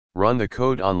Run the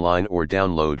code online or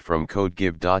download from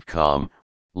codegive.com,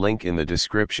 link in the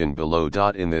description below.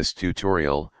 In this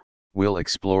tutorial, we'll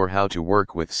explore how to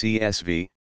work with CSV,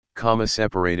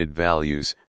 separated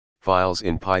values, files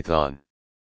in Python.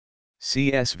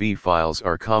 CSV files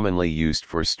are commonly used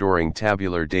for storing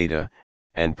tabular data,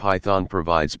 and Python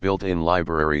provides built-in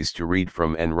libraries to read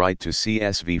from and write to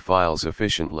CSV files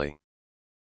efficiently.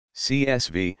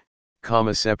 CSV,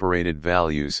 separated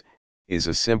values, is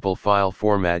a simple file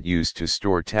format used to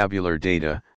store tabular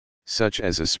data, such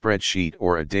as a spreadsheet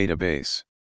or a database.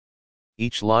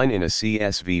 Each line in a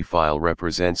CSV file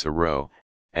represents a row,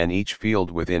 and each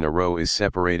field within a row is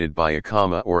separated by a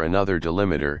comma or another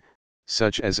delimiter,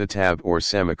 such as a tab or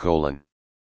semicolon.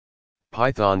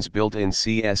 Python's built-in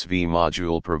CSV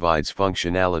module provides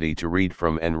functionality to read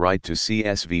from and write to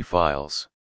CSV files.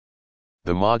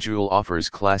 The module offers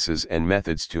classes and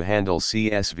methods to handle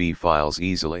CSV files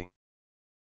easily.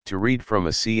 To read from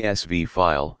a CSV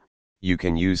file, you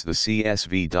can use the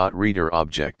csv.reader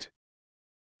object.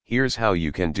 Here's how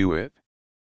you can do it.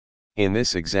 In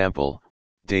this example,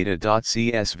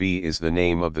 data.csv is the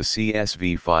name of the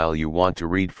CSV file you want to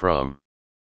read from.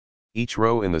 Each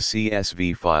row in the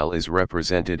CSV file is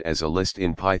represented as a list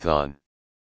in Python.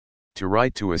 To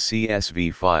write to a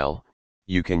CSV file,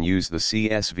 you can use the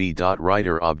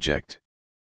csv.reader object.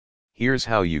 Here's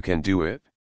how you can do it.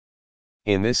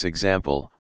 In this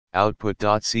example,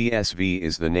 output.csv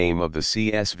is the name of the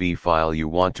CSV file you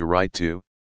want to write to.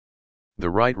 The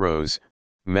write rows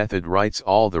method writes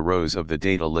all the rows of the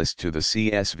data list to the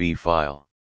CSV file.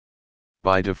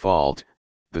 By default,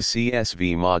 the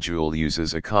CSV module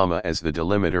uses a comma as the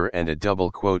delimiter and a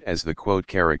double quote as the quote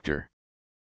character.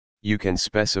 You can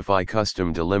specify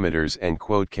custom delimiters and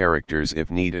quote characters if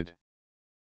needed.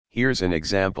 Here's an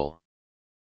example.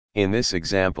 In this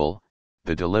example,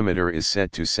 the delimiter is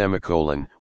set to semicolon,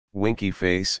 winky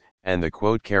face, and the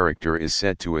quote character is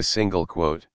set to a single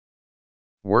quote.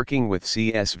 Working with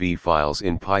CSV files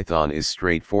in Python is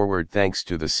straightforward thanks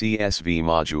to the CSV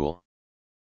module.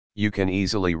 You can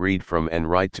easily read from and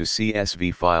write to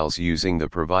CSV files using the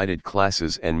provided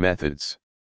classes and methods.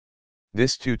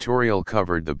 This tutorial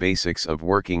covered the basics of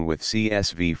working with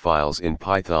CSV files in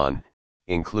Python,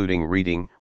 including reading,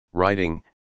 writing,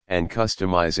 and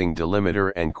customizing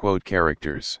delimiter and quote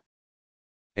characters.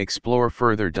 Explore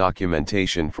further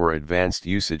documentation for advanced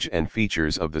usage and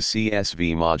features of the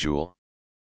CSV module.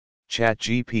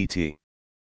 ChatGPT